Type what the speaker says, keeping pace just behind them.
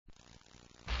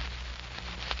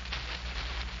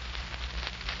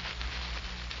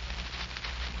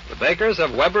Bakers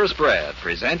of Weber's Bread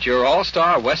present your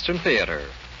all-star Western Theater,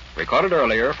 recorded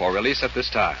earlier for release at this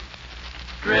time.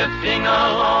 Drifting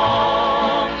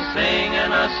along, singing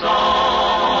a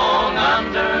song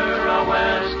under a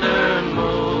western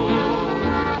moon.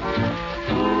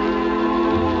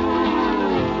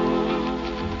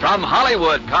 Ooh. From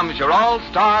Hollywood comes your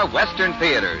all-star Western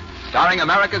Theater, starring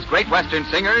America's great Western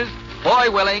singers, Foy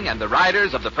Willing and the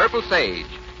Riders of the Purple Sage,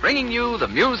 bringing you the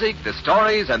music, the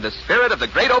stories, and the spirit of the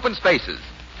great open spaces.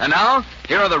 And now,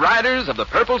 here are the Riders of the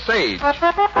Purple Sage.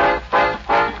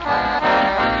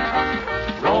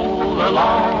 Roll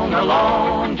along,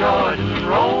 along, Jordan,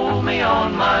 roll me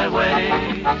on my way.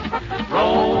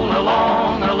 Roll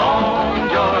along, along,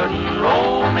 Jordan,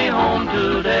 roll me home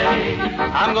today.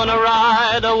 I'm gonna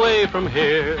ride away from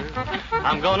here.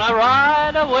 I'm gonna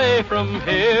ride away from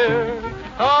here.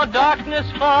 Oh, darkness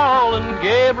falling,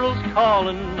 Gabriel's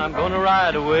calling. I'm gonna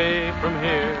ride away from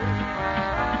here.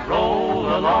 Roll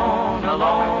along,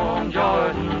 along,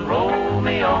 Jordan, roll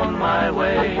me on my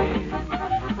way.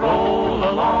 Roll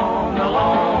along,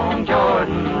 along,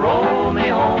 Jordan, roll me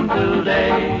home today.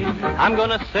 I'm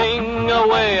gonna sing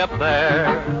away up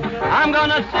there. I'm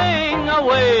gonna sing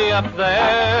away up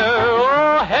there.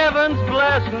 Oh, heaven's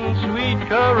blessing, sweet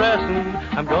caressing.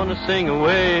 I'm gonna sing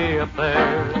away up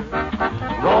there.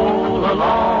 Roll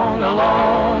along,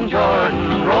 along,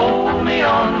 Jordan, roll me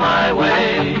on my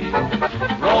way.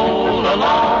 Roll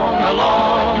along,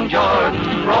 along,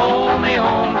 Jordan, roll me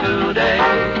home today.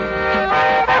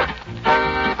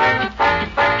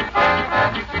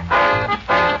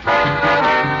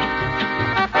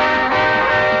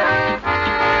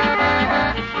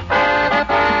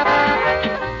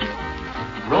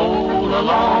 Roll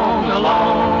along,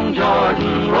 along,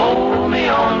 Jordan, roll me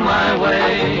on my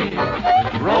way.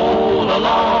 Roll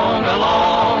along,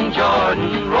 along,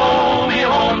 Jordan, roll me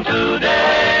home today.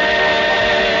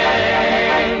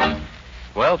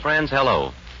 Well, friends,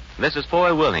 hello. This is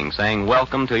Foy Willing saying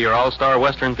welcome to your all-star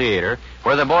Western Theater,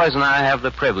 where the boys and I have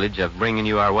the privilege of bringing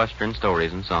you our Western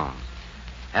stories and songs.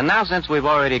 And now, since we've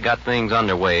already got things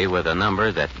underway with a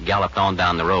number that galloped on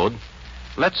down the road,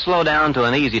 let's slow down to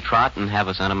an easy trot and have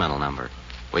a sentimental number.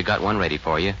 We got one ready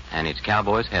for you, and it's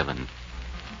Cowboy's Heaven.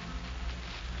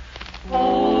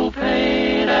 Old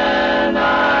Pain and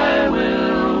I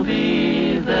will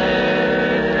be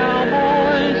there.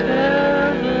 Cowboy's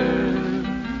heaven.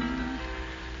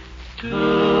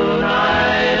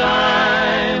 Tonight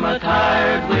I'm a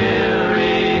tired,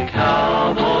 weary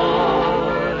cowboy.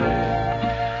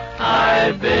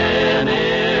 I've been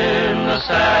in the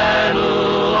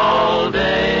saddle all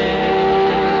day,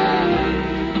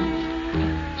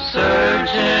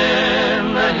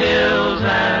 searching the hills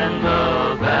and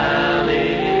the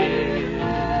valleys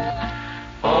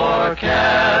for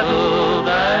cattle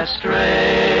that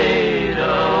strayed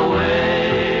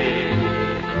away.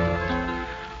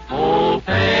 Old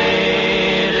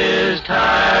Paint is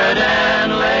tired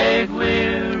and leg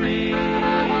weary.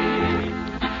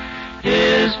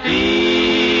 His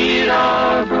feet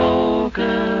are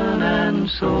broken and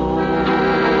sore.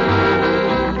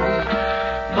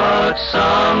 But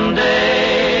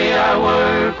someday our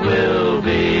work will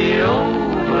be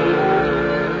over,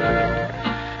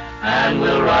 and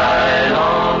we'll ride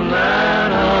on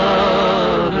that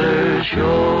other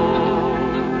shore.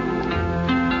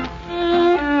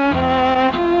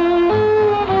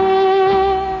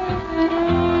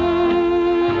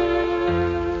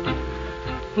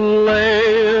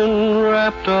 Laying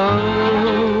wrapped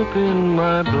up in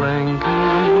my blanket,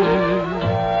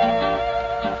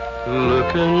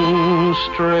 looking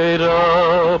straight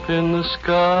up in the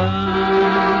sky,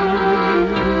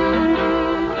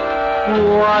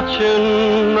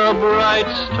 watching the bright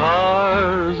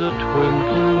stars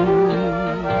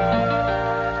a-twinkling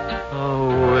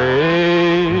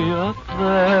away up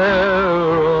there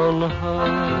on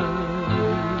high.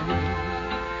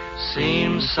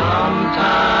 Seems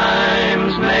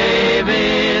sometimes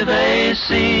maybe they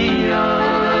see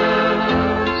us,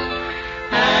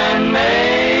 and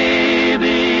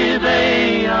maybe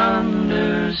they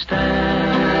understand.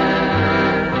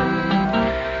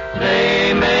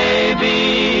 They may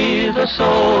be the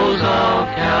souls of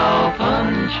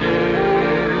cowpunchers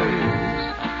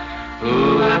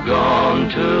who have gone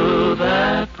to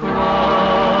that promised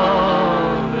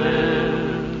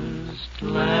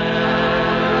land.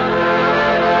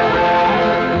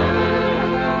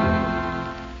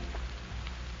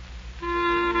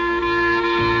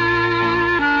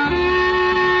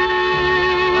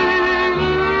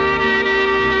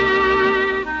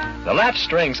 The Latch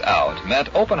Strings Out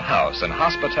meant open house and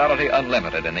hospitality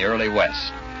unlimited in the early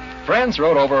West. Friends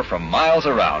rode over from miles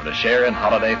around to share in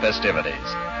holiday festivities.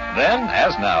 Then,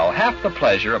 as now, half the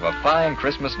pleasure of a fine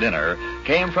Christmas dinner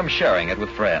came from sharing it with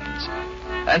friends.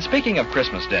 And speaking of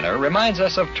Christmas dinner reminds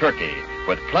us of turkey,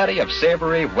 with plenty of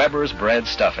savory Weber's bread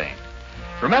stuffing.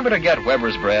 Remember to get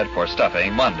Weber's bread for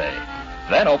stuffing Monday.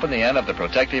 Then open the end of the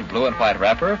protective blue and white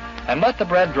wrapper and let the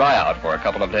bread dry out for a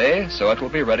couple of days so it will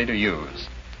be ready to use.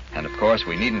 And of course,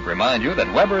 we needn't remind you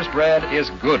that Weber's bread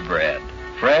is good bread.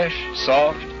 Fresh,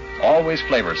 soft, always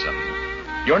flavorsome.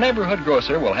 Your neighborhood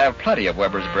grocer will have plenty of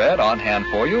Weber's bread on hand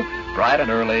for you bright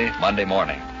and early Monday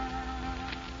morning.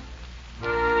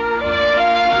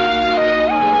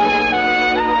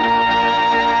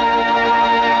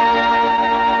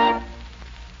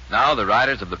 Now the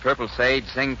Riders of the Purple Sage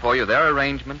sing for you their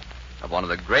arrangement of one of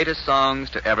the greatest songs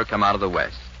to ever come out of the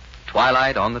West,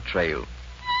 Twilight on the Trail.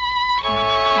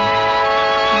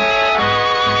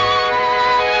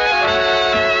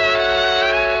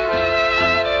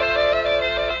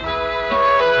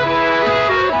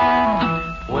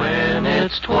 When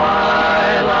it's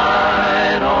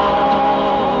twilight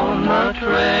on the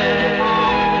trail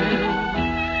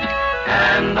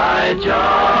and I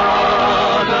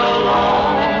jog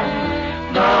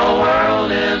along, the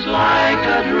world is like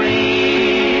a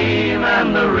dream,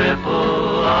 and the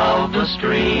ripple of the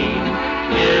stream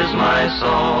is my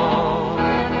song.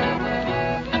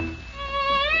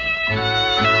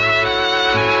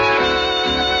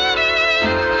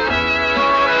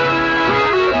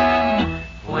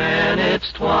 When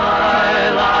it's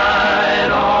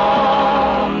twilight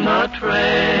on the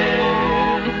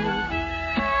trail,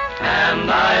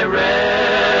 and I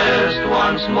rest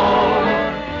once more,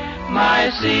 my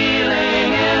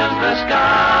ceiling is the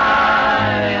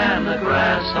sky, and the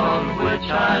grass on which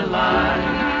I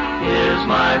lie is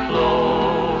my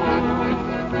floor.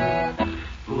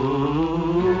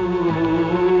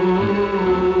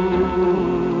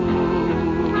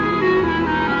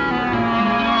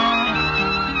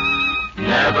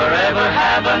 Never ever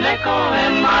have a nickel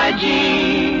in my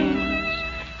jeans,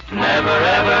 never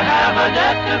ever have a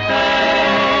debt to pay.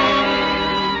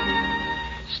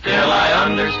 Still I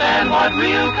understand what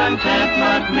real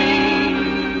contentment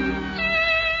means.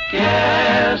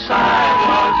 Guess I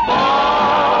was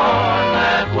born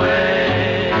that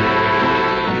way.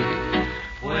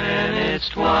 When it's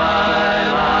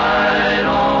twilight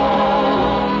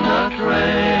on the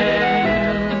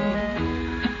trail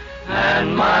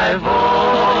and my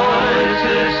voice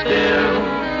is still,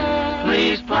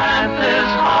 please plant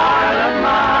this heart of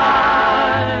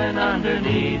mine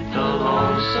underneath the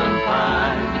lonesome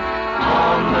pine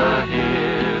on the hill.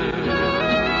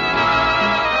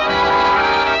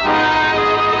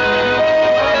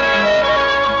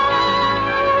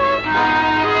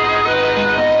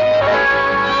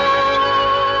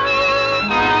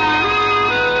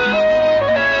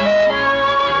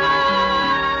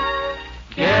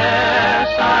 Guess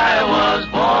I was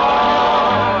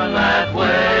born that way.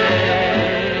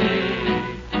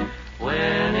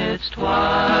 When it's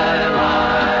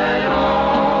twilight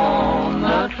on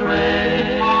the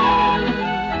trail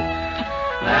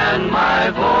and my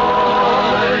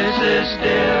voice is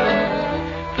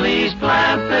still, please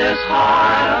plant this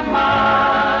heart of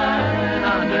mine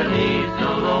underneath the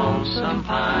lonesome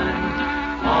pine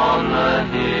on the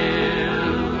hill.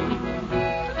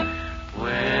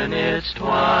 When it's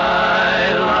twilight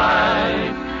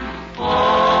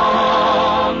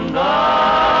on the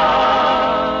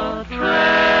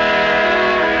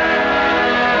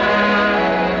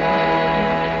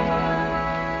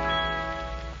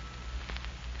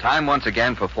Time once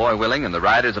again for Foy Willing and the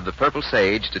Riders of the Purple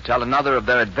Sage to tell another of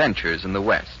their adventures in the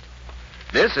West.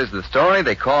 This is the story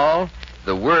they call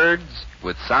The Words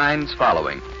with Signs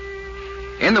Following.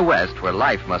 In the West, where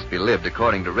life must be lived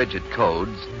according to rigid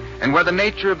codes, and where the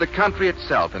nature of the country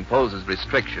itself imposes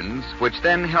restrictions which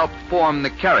then help form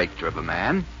the character of a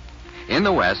man, in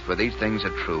the West, where these things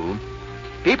are true,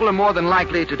 people are more than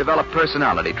likely to develop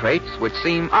personality traits which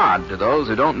seem odd to those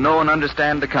who don't know and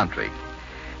understand the country.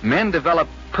 Men develop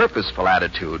purposeful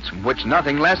attitudes from which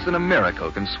nothing less than a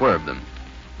miracle can swerve them.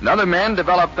 And other men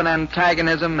develop an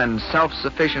antagonism and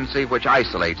self-sufficiency which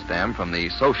isolates them from the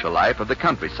social life of the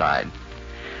countryside.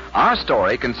 Our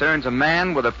story concerns a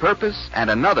man with a purpose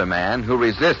and another man who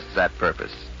resists that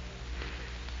purpose.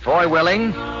 Foy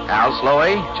Willing, Al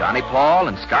Sloey, Johnny Paul,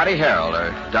 and Scotty Harold are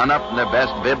done up in their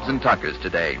best bibs and tuckers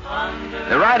today.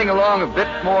 They're riding along a bit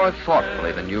more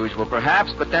thoughtfully than usual,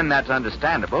 perhaps, but then that's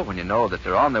understandable when you know that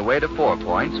they're on their way to 4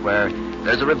 Points, where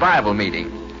there's a revival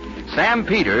meeting. Sam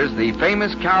Peters, the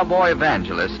famous cowboy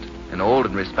evangelist, an old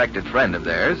and respected friend of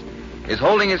theirs, is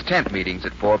holding his tent meetings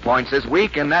at 4 Points this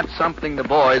week, and that's something the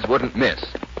boys wouldn't miss.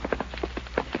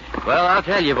 Well, I'll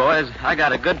tell you, boys, I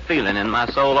got a good feeling in my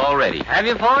soul already. Have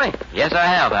you, Foy? Yes, I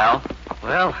have, Al.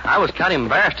 Well, I was kind of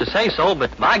embarrassed to say so,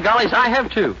 but by gollies, I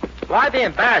have too. Why be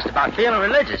embarrassed about feeling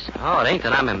religious? Oh, it ain't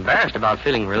that I'm embarrassed about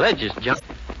feeling religious, John.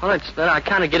 Well, it's that I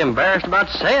kind of get embarrassed about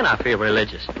saying I feel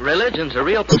religious. Religion's a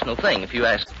real personal thing, if you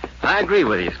ask. I agree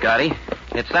with you, Scotty.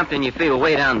 It's something you feel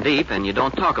way down deep, and you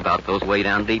don't talk about those way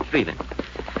down deep feelings.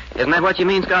 Isn't that what you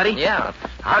mean, Scotty? Yeah,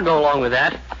 I'll go along with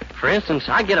that. For instance,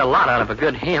 I get a lot out of a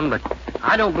good hymn, but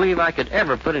I don't believe I could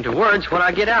ever put into words what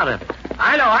I get out of it.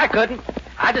 I know I couldn't.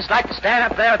 I just like to stand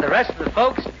up there with the rest of the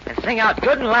folks and sing out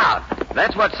good and loud.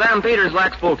 That's what Sam Peters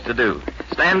likes folks to do.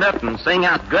 Stand up and sing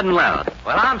out good and loud.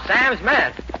 Well, I'm Sam's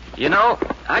man. You know,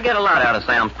 I get a lot out of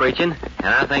Sam's preaching, and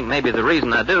I think maybe the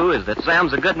reason I do is that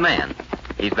Sam's a good man.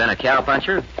 He's been a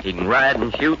cowpuncher. He can ride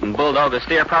and shoot and bulldog a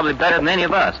steer probably better than any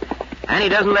of us. And he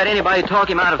doesn't let anybody talk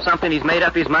him out of something he's made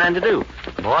up his mind to do.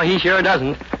 Boy, he sure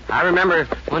doesn't. I remember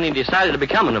when he decided to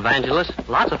become an evangelist,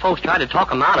 lots of folks tried to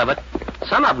talk him out of it.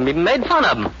 Some of them even made fun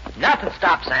of him. Nothing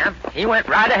stopped Sam. He went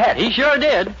right ahead. He sure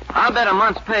did. I'll bet a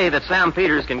month's pay that Sam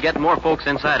Peters can get more folks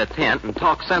inside a tent and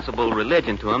talk sensible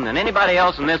religion to them than anybody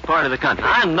else in this part of the country.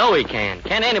 I know he can.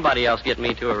 Can't anybody else get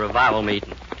me to a revival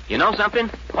meeting? You know something?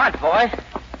 What, boy?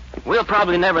 We'll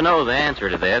probably never know the answer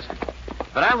to this,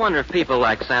 but I wonder if people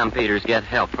like Sam Peters get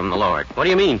help from the Lord. What do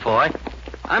you mean, Foy?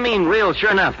 I mean real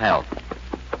sure enough help.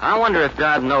 I wonder if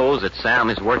God knows that Sam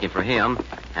is working for him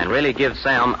and really gives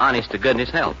Sam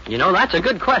honest-to-goodness help. You know, that's a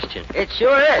good question. It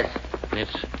sure is.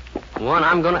 It's one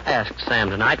I'm going to ask Sam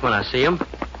tonight when I see him.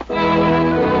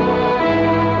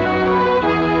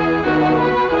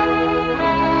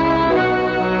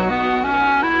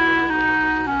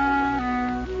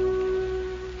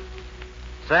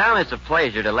 Sam, it's a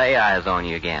pleasure to lay eyes on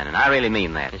you again, and I really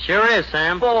mean that. It sure is,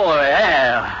 Sam. Boy,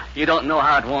 Al, you don't know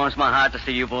how it warms my heart to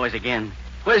see you boys again.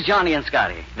 Where's Johnny and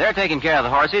Scotty? They're taking care of the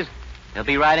horses. They'll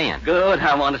be right in. Good,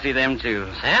 I want to see them, too.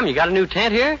 Sam, you got a new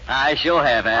tent here? I sure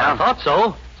have, Al. I thought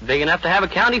so. It's big enough to have a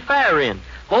county fair in.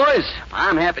 Boys,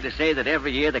 I'm happy to say that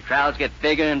every year the crowds get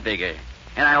bigger and bigger.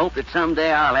 And I hope that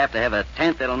someday I'll have to have a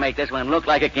tent that'll make this one look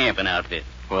like a camping outfit.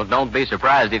 Well, don't be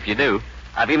surprised if you do.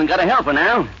 I've even got a helper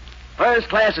now.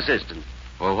 First-class assistant.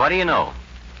 Well, what do you know?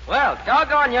 Well,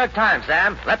 doggone your time,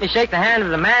 Sam. Let me shake the hand of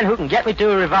the man who can get me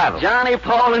to a revival. Johnny,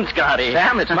 Paul, and Scotty.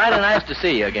 Sam, it's mighty nice to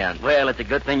see you again. Well, it's a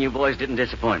good thing you boys didn't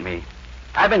disappoint me.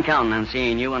 I've been counting on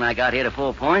seeing you when I got here to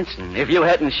 4 Points, and if you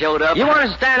hadn't showed up... You want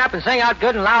us to stand up and sing out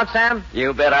good and loud, Sam?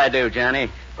 You bet I do, Johnny.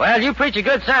 Well, you preach a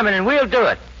good sermon, and we'll do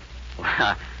it.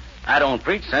 Well, I don't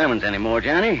preach sermons anymore,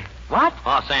 Johnny. What?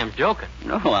 Oh, Sam's joking.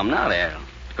 No, I'm not, Al.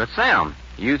 But, Sam,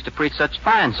 you used to preach such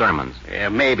fine sermons. Yeah,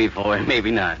 maybe, boy,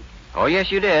 maybe not. Oh,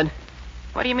 yes, you did.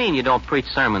 What do you mean you don't preach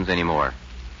sermons anymore?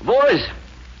 Boys,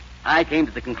 I came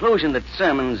to the conclusion that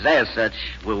sermons as such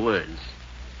were words.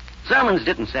 Sermons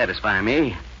didn't satisfy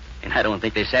me, and I don't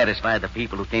think they satisfied the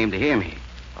people who came to hear me.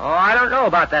 Oh, I don't know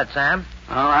about that, Sam.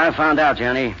 Oh, I found out,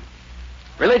 Johnny.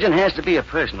 Religion has to be a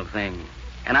personal thing,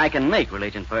 and I can make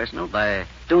religion personal by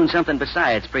doing something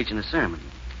besides preaching a sermon.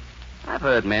 I've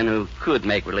heard men who could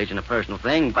make religion a personal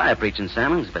thing by preaching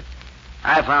sermons, but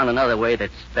I found another way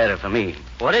that's better for me.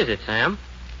 What is it, Sam?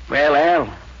 Well,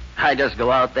 Al, I just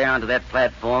go out there onto that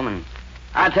platform and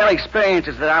I tell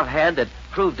experiences that I've had that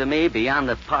prove to me beyond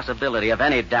the possibility of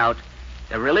any doubt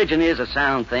that religion is a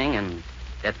sound thing and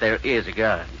that there is a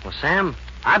God. Well, Sam,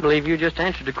 I believe you just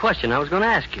answered the question I was going to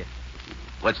ask you.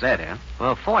 What's that, Al?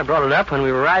 Well, Foy brought it up when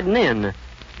we were riding in.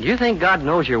 Do you think God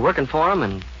knows you're working for him,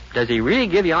 and does he really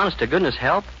give you honest-to-goodness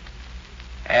help?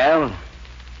 Al,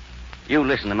 you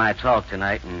listen to my talk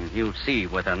tonight, and you'll see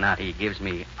whether or not he gives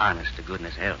me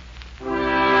honest-to-goodness help.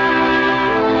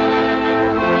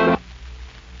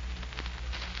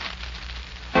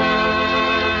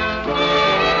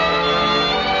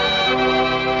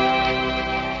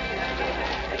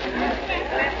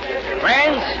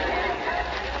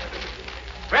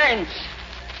 Friends,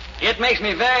 it makes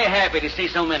me very happy to see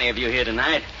so many of you here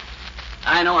tonight.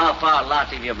 I know how far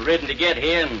lots of you have ridden to get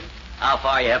here and how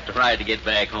far you have to ride to get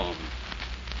back home.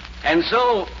 And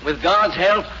so, with God's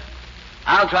help,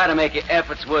 I'll try to make your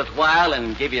efforts worthwhile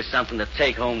and give you something to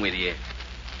take home with you.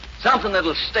 Something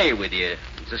that'll stay with you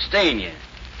and sustain you.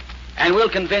 And will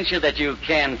convince you that you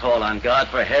can call on God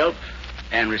for help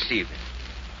and receive it.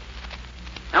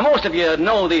 Now, most of you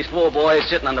know these 4 boys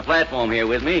sitting on the platform here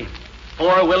with me.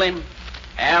 Foy Willing,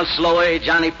 Al Sloey,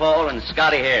 Johnny Paul, and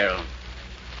Scotty Hale.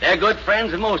 They're good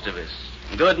friends of most of us.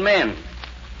 Good men.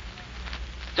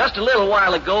 Just a little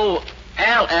while ago,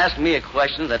 Al asked me a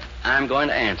question that I'm going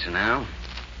to answer now.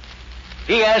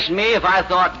 He asked me if I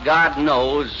thought God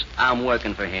knows I'm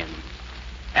working for him.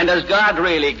 And does God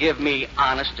really give me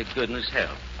honest-to-goodness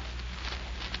help?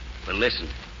 Well, listen.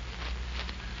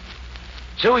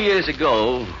 2 years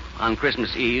ago, on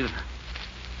Christmas Eve,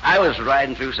 I was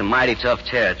riding through some mighty tough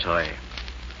territory.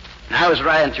 And I was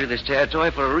riding through this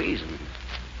territory for a reason.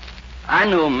 I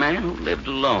knew a man who lived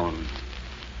alone,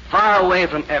 far away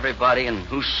from everybody, and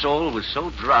whose soul was so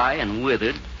dry and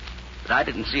withered that I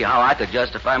didn't see how I could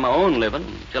justify my own living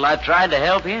until I tried to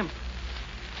help him.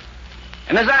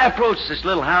 And as I approached this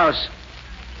little house,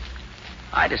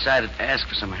 I decided to ask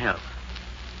for some help.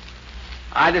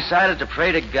 I decided to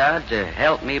pray to God to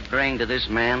help me bring to this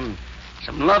man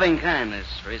some loving kindness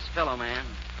for his fellow man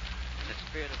and the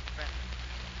spirit of friendship.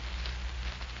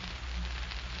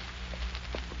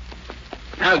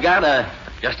 Now, God,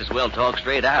 just as well talk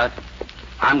straight out.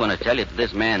 I'm going to tell you that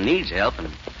this man needs help, and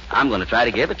I'm going to try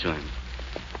to give it to him.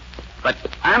 But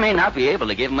I may not be able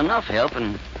to give him enough help,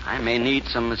 and I may need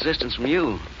some assistance from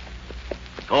you.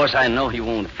 Of course, I know you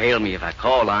won't fail me if I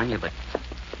call on you, but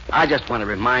I just want to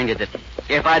remind you that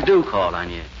if I do call on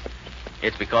you,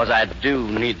 it's because I do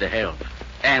need the help,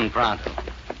 and pronto.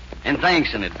 And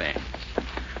thanks in advance.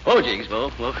 Oh, Jiggs,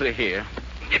 well, we're here.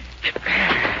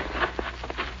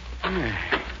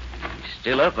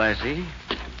 Still up, I see.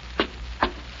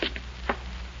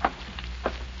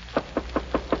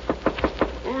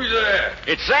 Who's there?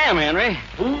 It's Sam, Henry.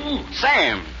 Who?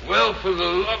 Sam. Well, for the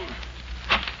love...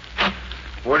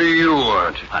 What do you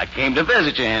want? I came to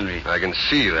visit you, Henry. I can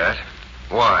see that.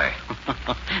 Why?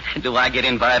 Do I get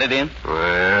invited in?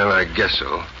 Well, I guess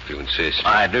so, if you insist.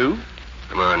 I do.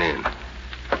 Come on in.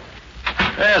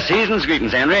 Well, season's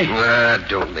greetings, Henry.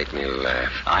 Don't make me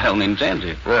laugh. I don't intend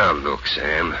to. Now, look,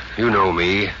 Sam, you know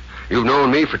me. You've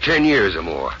known me for 10 years or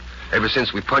more, ever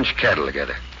since we punched cattle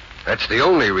together. That's the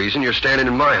only reason you're standing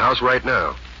in my house right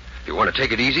now. If you want to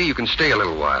take it easy, you can stay a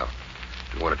little while.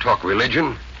 If you want to talk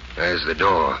religion, there's the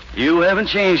door. You haven't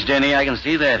changed any. I can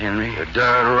see that, Henry. You're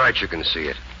darn right you can see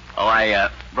it. Oh, I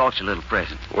brought you a little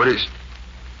present. What is...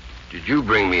 Did you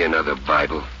bring me another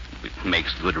Bible? It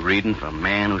makes good reading for a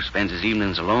man who spends his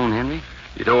evenings alone, Henry.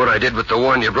 You know what I did with the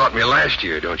one you brought me last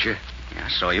year, don't you? Yeah, I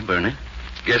saw you burn it.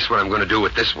 Guess what I'm going to do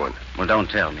with this one? Well, don't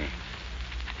tell me.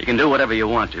 You can do whatever you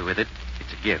want to with it.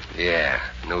 It's a gift. Yeah,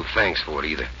 no thanks for it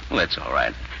either. Well, that's all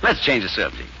right. Let's change the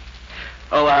subject.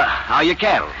 Oh, how are your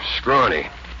cattle? Scrawny.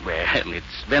 Well,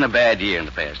 it's been a bad year in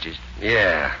the pastures.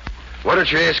 Yeah. Why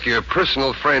don't you ask your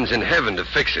personal friends in heaven to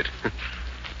fix it?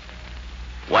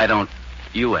 Why don't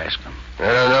you ask them? I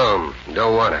don't know.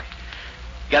 Don't want to.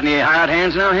 Got any hired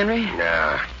hands now, Henry?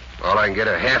 Nah. All I can get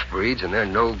are half-breeds, and they're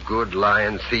no good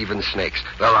lying, thieving snakes.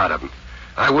 The lot of them.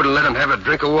 I wouldn't let them have a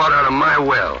drink of water out of my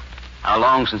well. How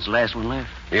long since the last one left?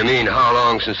 You mean how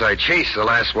long since I chased the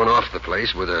last one off the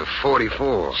place with a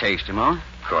 .44? Chased him on?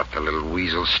 Caught the little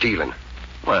weasel stealing.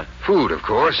 What? Food, of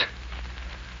course.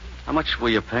 How much were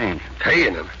you paying him?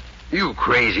 Paying him? You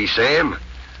crazy, Sam.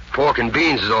 Pork and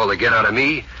beans is all they get out of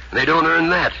me, and they don't earn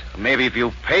that. Maybe if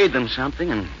you paid them something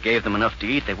and gave them enough to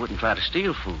eat, they wouldn't try to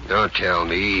steal food. Don't tell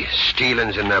me.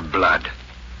 Stealing's in their blood.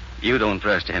 You don't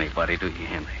trust anybody, do you,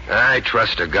 Henry? I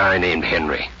trust a guy named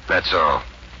Henry. That's all.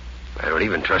 I don't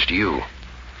even trust you.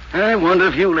 I wonder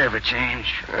if you'll ever change.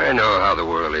 I know how the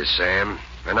world is, Sam,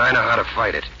 and I know how to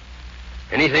fight it.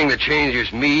 Anything that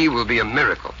changes me will be a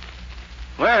miracle.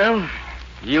 Well,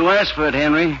 you asked for it,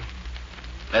 Henry.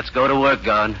 Let's go to work,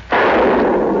 God.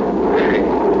 Hey,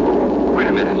 wait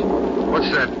a minute.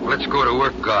 What's that let's go to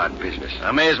work God business?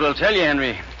 I may as well tell you,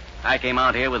 Henry. I came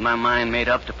out here with my mind made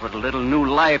up to put a little new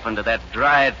life into that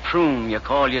dried prune you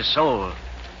call your soul.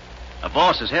 A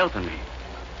boss is helping me.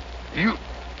 You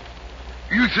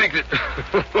think that...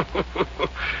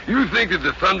 You think that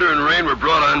the thunder and rain were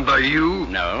brought on by you?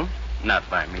 No, not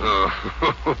by me.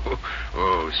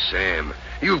 Oh, Sam,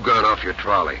 you've gone off your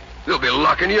trolley. They'll be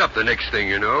locking you up the next thing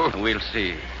you know. We'll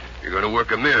see. You're going to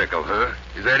work a miracle, huh?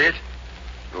 Is that it?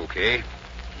 Okay.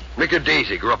 Make a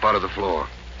daisy grow up out of the floor.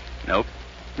 Nope.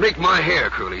 Make my hair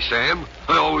curly, Sam.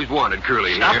 I always wanted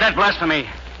curly hair. Stop that blasphemy.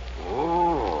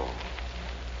 Oh.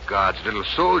 God's little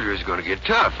soldier is going to get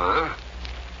tough, huh?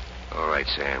 All right,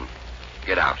 Sam.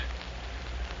 Get out.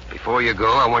 Before you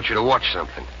go, I want you to watch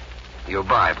something. Your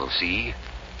Bible, see?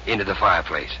 Into the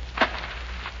fireplace.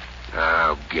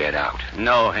 Now, get out.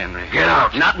 No, Henry. Get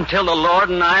out. Not until the Lord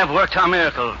and I have worked our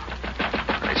miracle.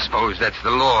 I suppose that's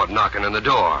the Lord knocking on the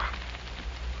door.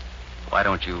 Why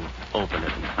don't you open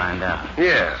it and find out?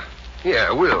 Yeah,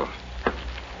 I will.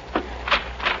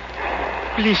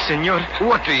 Please, senor.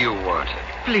 What do you want?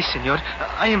 Please, senor.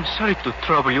 I am sorry to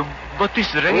trouble you, but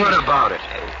this rain... What about it?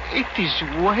 It is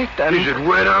wet and... Is it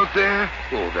wet out there?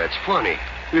 Oh, that's funny.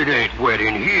 It ain't wet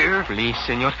in here. Please,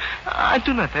 senor. I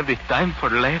do not have the time for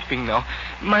laughing now.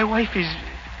 My wife is...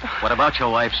 What about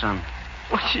your wife, son?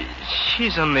 Well,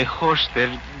 she's on the horse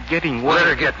there, getting wet. Let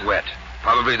her get wet.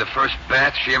 Probably the first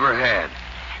bath she ever had.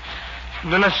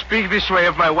 Do not speak this way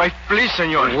of my wife, please,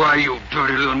 senor. Why, you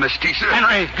dirty little mestiza?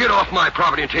 Henry! Get off my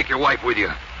property and take your wife with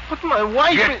you. But my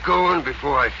wife... Get going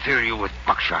before I fill you with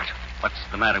buckshot. What's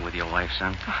the matter with your wife,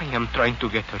 son? I am trying to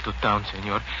get her to town,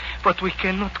 senor. But we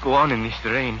cannot go on in this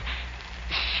rain.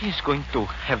 She's going to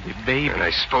have the baby. And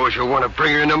I suppose you'll want to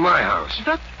bring her into my house.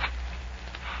 That...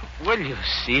 Well, you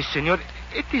see, senor,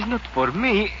 it is not for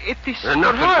me. It is There's for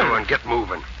nothing her. doing. Get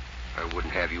moving. I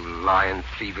wouldn't have you lying,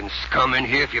 thieving scum in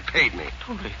here if you paid me.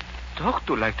 Don't be talk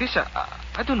to like this.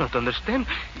 I do not understand.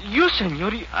 You,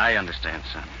 senor... I understand,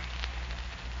 son.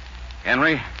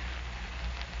 Henry,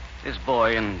 this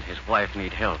boy and his wife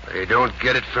need help. They don't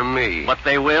get it from me. But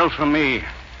they will from me.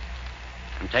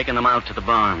 I'm taking them out to the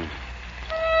barn.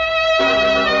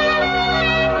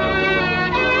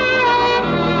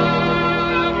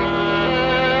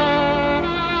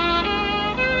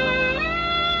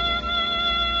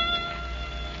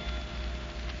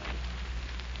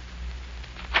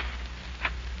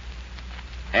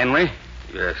 Henry?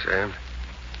 Yes, Sam?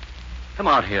 Come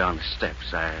out here on the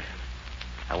steps. I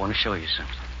want to show you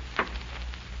something.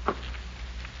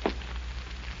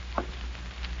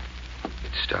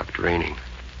 It stopped raining.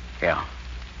 Yeah.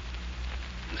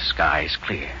 The sky is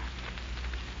clear.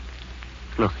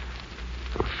 Look.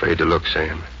 I'm afraid to look,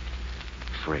 Sam.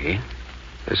 Afraid?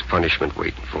 There's punishment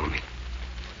waiting for me.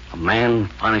 A man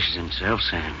punishes himself,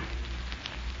 Sam.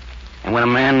 And when a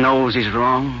man knows he's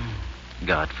wrong,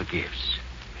 God forgives.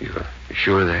 You're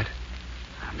sure of that?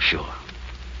 I'm sure.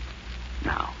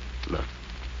 Now, look.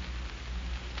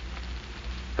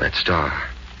 That star.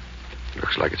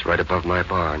 Looks like it's right above my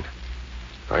barn.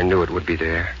 I knew it would be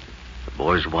there. The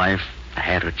boy's wife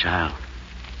had her child.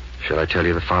 Shall I tell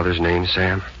you the father's name,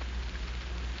 Sam?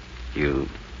 You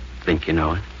think you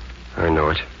know it? I know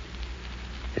it.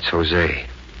 It's Jose.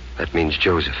 That means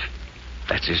Joseph.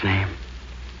 That's his name?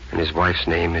 And his wife's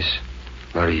name is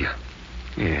Maria.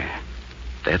 Yeah,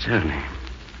 that's her name.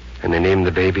 And they named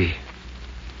the baby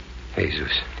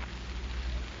Jesus.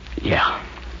 Yeah.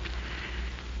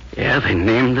 Yeah, they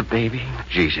named the baby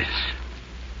Jesus.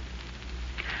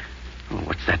 Oh,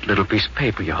 what's that little piece of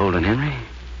paper you're holding, Henry?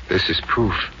 This is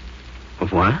proof.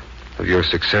 Of what? Of your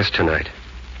success tonight.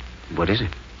 What is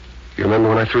it? You remember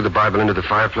when I threw the Bible into the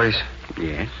fireplace?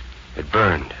 Yes. It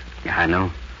burned. Yeah, I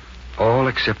know. All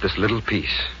except this little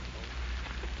piece.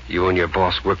 You and your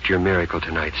boss worked your miracle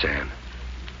tonight, Sam.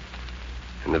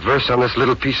 And the verse on this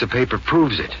little piece of paper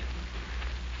proves it.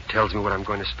 It tells me what I'm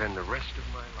going to spend the rest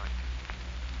of my life.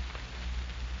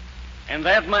 And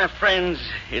that, my friends,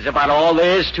 is about all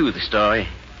there is to the story.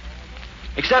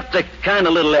 Except the kind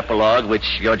of little epilogue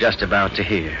which you're just about to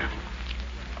hear.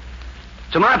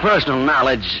 To my personal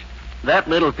knowledge, that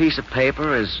little piece of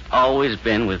paper has always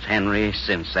been with Henry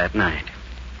since that night.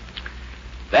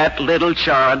 That little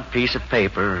charred piece of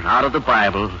paper out of the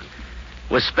Bible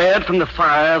was spared from the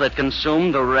fire that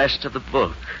consumed the rest of the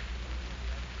book.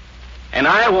 And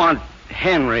I want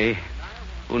Henry,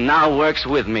 who now works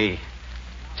with me,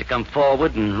 to come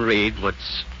forward and read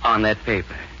what's on that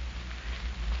paper.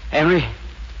 Henry?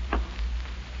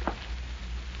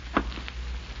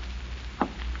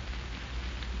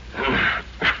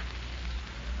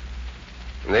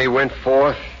 And they went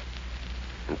forth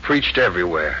and preached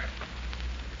everywhere,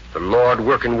 the Lord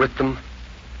working with them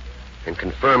and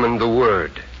confirming the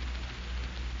word,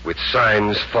 with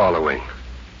signs following.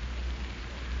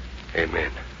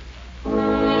 Amen.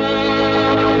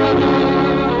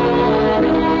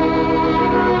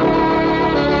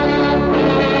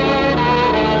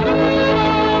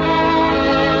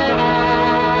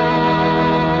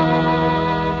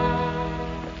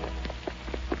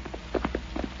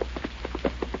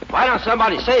 Why don't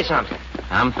somebody say something?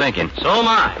 I'm thinking. So am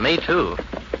I. Me, too.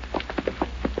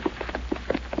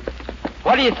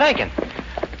 What are you thinking?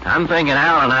 I'm thinking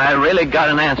Al and I really got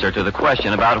an answer to the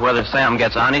question about whether Sam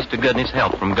gets honest-to-goodness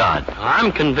help from God.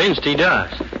 I'm convinced he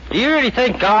does. Do you really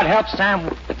think God helped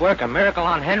Sam work a miracle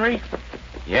on Henry?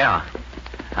 Yeah,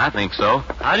 I think so.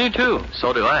 I do, too.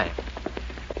 So do I.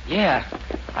 Yeah,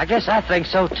 I guess I think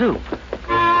so, too.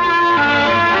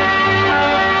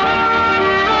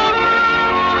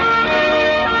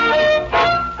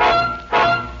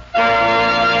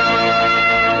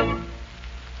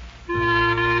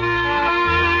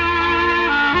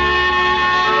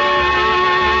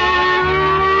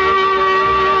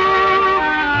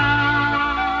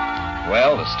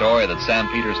 Well, the story story that Sam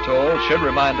Peters told should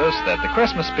remind us that the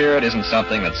Christmas spirit isn't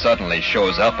something that suddenly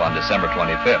shows up on December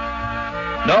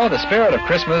 25th. No, the spirit of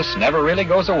Christmas never really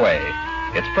goes away.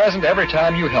 It's present every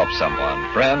time you help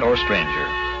someone, friend or stranger.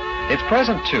 It's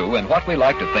present, too, in what we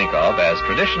like to think of as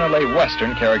traditionally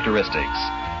Western characteristics.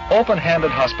 Open-handed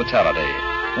hospitality,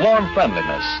 warm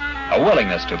friendliness, a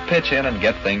willingness to pitch in and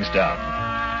get things done.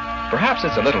 Perhaps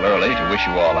it's a little early to wish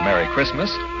you all a Merry Christmas,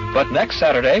 but next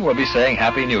Saturday we'll be saying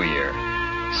Happy New Year.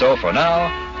 So for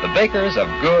now, the bakers of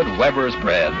good Weber's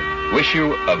bread wish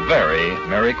you a very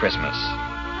Merry Christmas.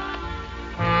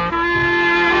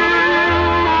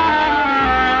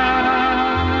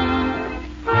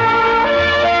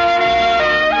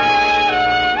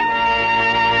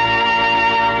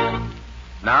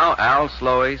 Now Al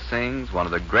Sloey sings one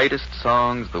of the greatest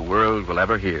songs the world will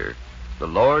ever hear, the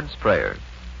Lord's Prayer.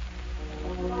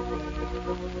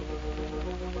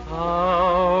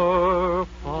 Our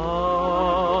Father,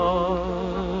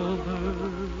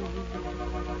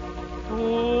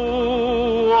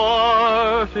 who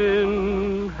art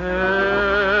in heaven,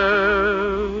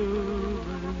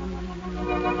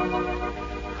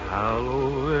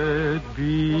 hallowed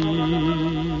be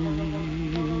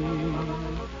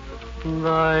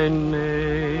thy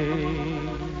name.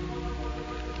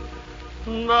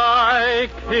 Thy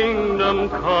kingdom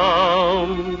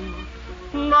come.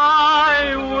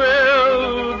 Thy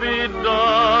will be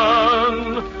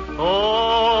done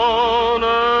on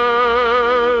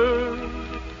earth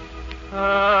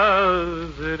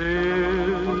as it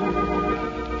is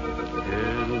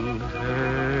in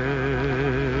heaven.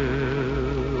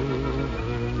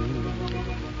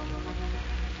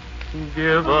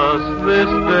 Give us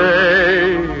this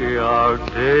day our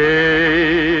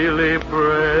daily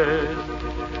bread,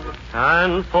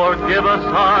 and forgive us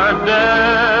our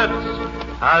debts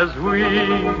as we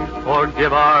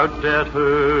forgive our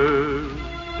debtors.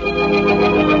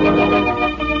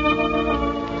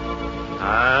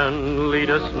 And lead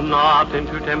us not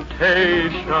into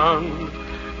temptation,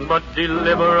 but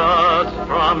deliver us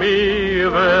from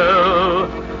evil.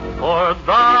 For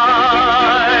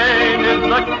thine is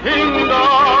the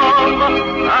kingdom,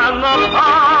 and the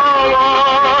power,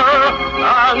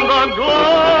 and the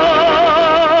glory.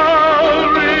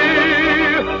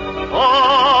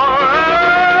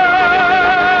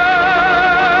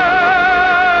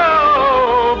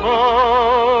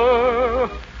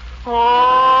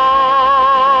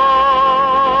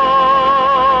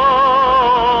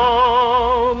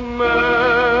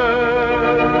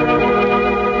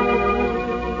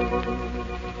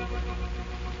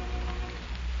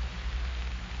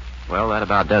 Well, that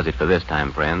about does it for this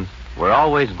time, friends. We're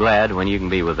always glad when you can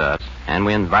be with us, and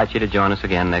we invite you to join us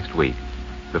again next week.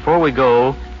 Before we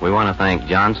go, we want to thank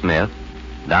John Smith,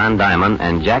 Don Diamond,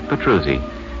 and Jack Petruzzi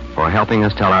for helping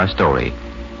us tell our story.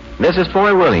 This is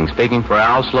Foy Willing speaking for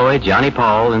Al Sloey, Johnny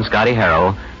Paul, and Scotty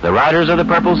Harrell, the Riders of the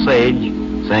Purple Sage,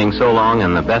 saying so long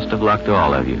and the best of luck to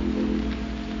all of you.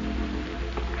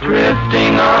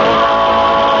 Drifting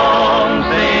along,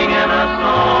 singing a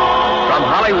song. From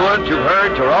Hollywood, you've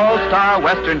heard your All-Star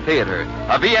Western Theater,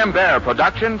 a V.M. Bear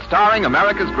production starring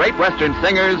America's great Western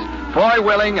singers, Foy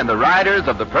Willing and the Riders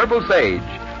of the Purple Sage.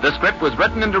 The script was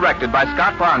written and directed by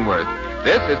Scott Farnworth.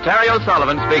 This is Terry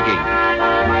O'Sullivan speaking.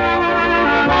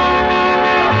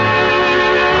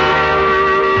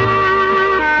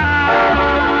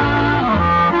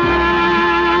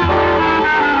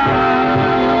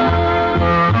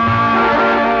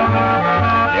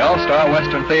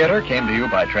 Western Theater came to you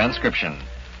by transcription.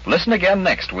 Listen again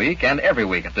next week and every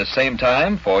week at this same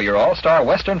time for your All-Star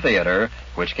Western Theater,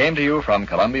 which came to you from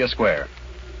Columbia Square.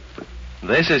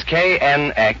 This is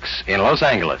KNX in Los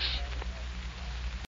Angeles.